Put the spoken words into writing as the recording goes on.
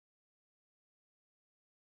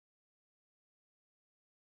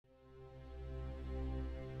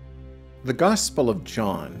The Gospel of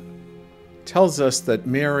John tells us that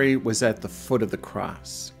Mary was at the foot of the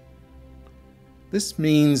cross. This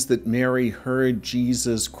means that Mary heard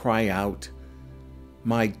Jesus cry out,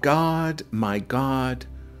 my God,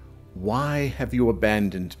 why have you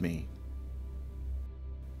abandoned me?"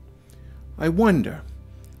 I wonder,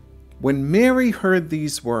 when Mary heard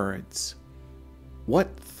these words,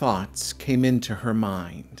 what thoughts came into her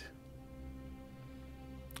mind?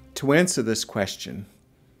 To answer this question,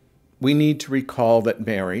 we need to recall that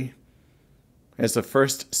Mary, as a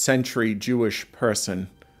first-century Jewish person,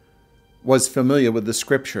 was familiar with the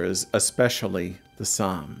Scriptures, especially the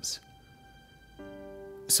Psalms.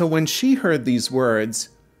 So when she heard these words,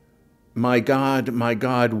 my God,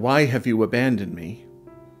 why have you abandoned me?"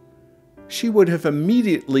 she would have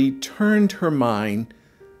immediately turned her mind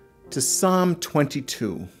to Psalm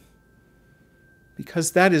 22,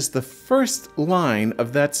 because that is the first line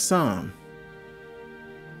of that psalm.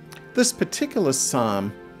 This particular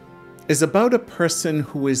psalm is about a person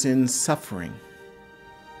who is in suffering.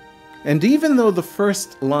 And even though the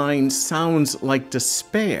first line sounds like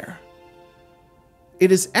despair,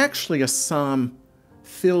 it is actually a psalm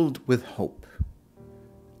filled with hope.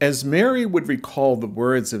 As Mary would recall the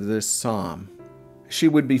words of this psalm, she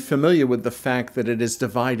would be familiar with the fact that it is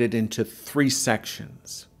divided into 3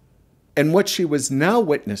 sections. And what she was now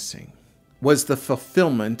witnessing was the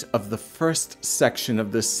fulfillment of the first section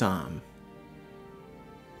of this psalm.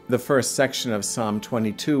 The first section of Psalm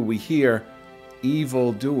 22, we hear,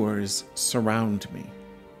 "Evildoers surround me,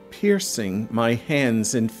 piercing my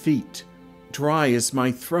hands and feet. Dry is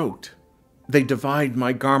my throat. They divide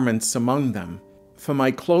my garments among them. For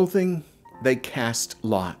my clothing they cast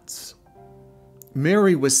lots."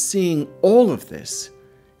 Mary was seeing all of this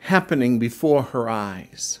happening before her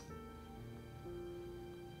eyes.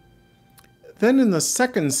 Then in the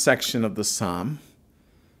second section of the psalm,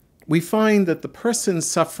 we find that the person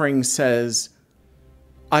suffering says,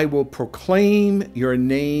 "I will proclaim your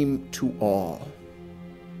name to all."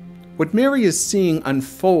 What Mary is seeing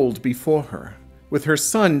unfold before her, with her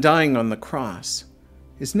son dying on the cross,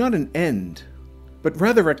 is not an end, but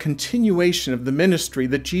rather a continuation of the ministry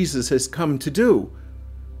that Jesus has come to do,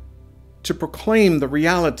 to proclaim the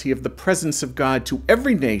reality of the presence of God to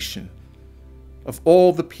every nation, of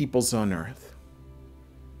all the peoples on earth.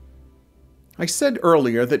 I said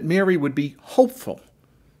earlier that Mary would be hopeful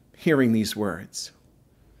hearing these words.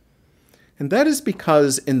 And that is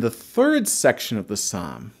because in the third section of the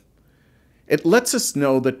psalm, it lets us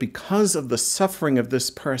know that because of the suffering of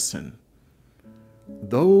this person,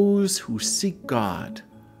 those who seek God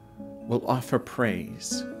will offer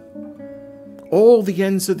praise. All the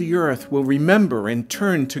ends of the earth will remember and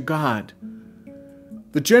turn to God.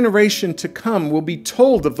 The generation to come will be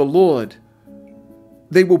told of the Lord.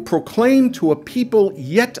 They will proclaim to a people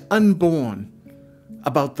yet unborn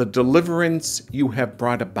about the deliverance you have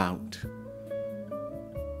brought about.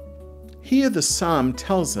 Here the psalm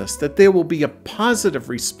tells us that there will be a positive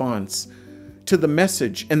response to the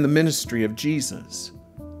message and the ministry of Jesus.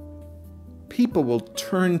 People will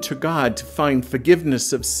turn to God to find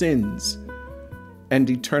forgiveness of sins and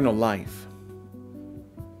eternal life.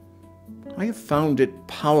 I have found it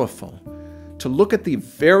powerful to look at the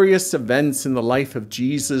various events in the life of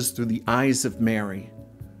Jesus through the eyes of Mary,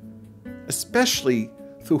 especially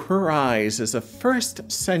through her eyes as a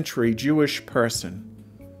first-century Jewish person.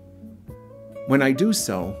 When I do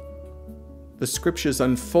so, the Scriptures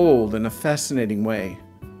unfold in a fascinating way,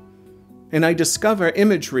 and I discover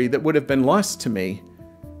imagery that would have been lost to me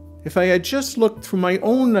if I had just looked through my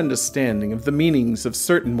own understanding of the meanings of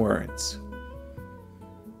certain words.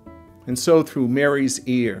 And so through Mary's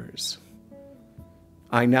ears,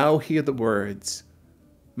 I now hear the words,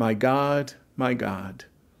 my God,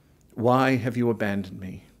 why have you abandoned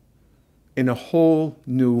me?" in a whole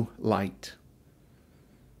new light.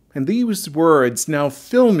 And these words now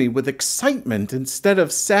fill me with excitement instead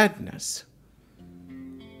of sadness.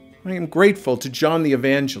 I am grateful to John the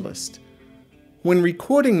Evangelist. When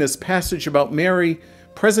recording this passage about Mary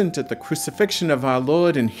present at the crucifixion of our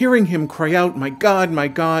Lord and hearing him cry out, my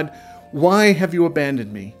God, why have you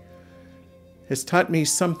abandoned me?" has taught me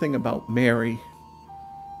something about Mary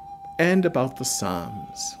and about the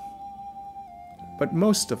Psalms. But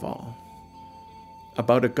most of all,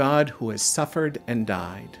 about a God who has suffered and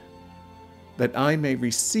died, that I may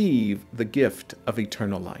receive the gift of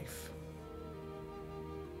eternal life.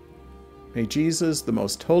 May Jesus, the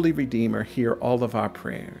most holy Redeemer, hear all of our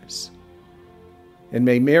prayers. And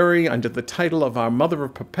may Mary, under the title of our Mother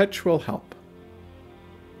of Perpetual Help,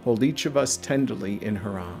 hold each of us tenderly in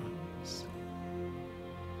her arms.